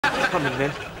Coming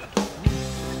then.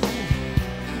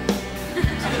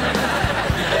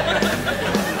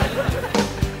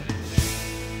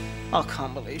 I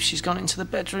can't believe she's gone into the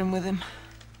bedroom with him.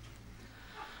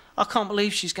 I can't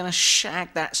believe she's going to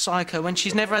shag that psycho when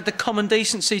she's never had the common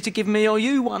decency to give me or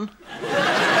you one.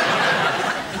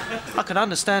 I could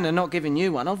understand her not giving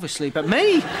you one, obviously, but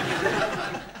me?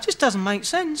 It just doesn't make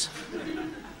sense.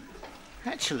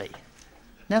 Actually,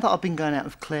 now that I've been going out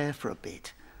with Claire for a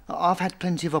bit, I've had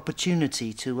plenty of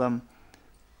opportunity to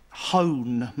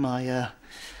hone my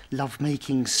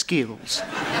love-making skills.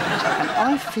 And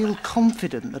I feel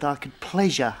confident that I could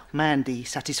pleasure Mandy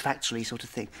satisfactorily, sort of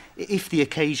thing, if the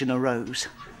occasion arose.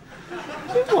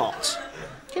 What?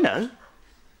 You know,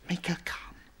 make her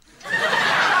come.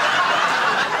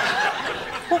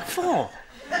 What for?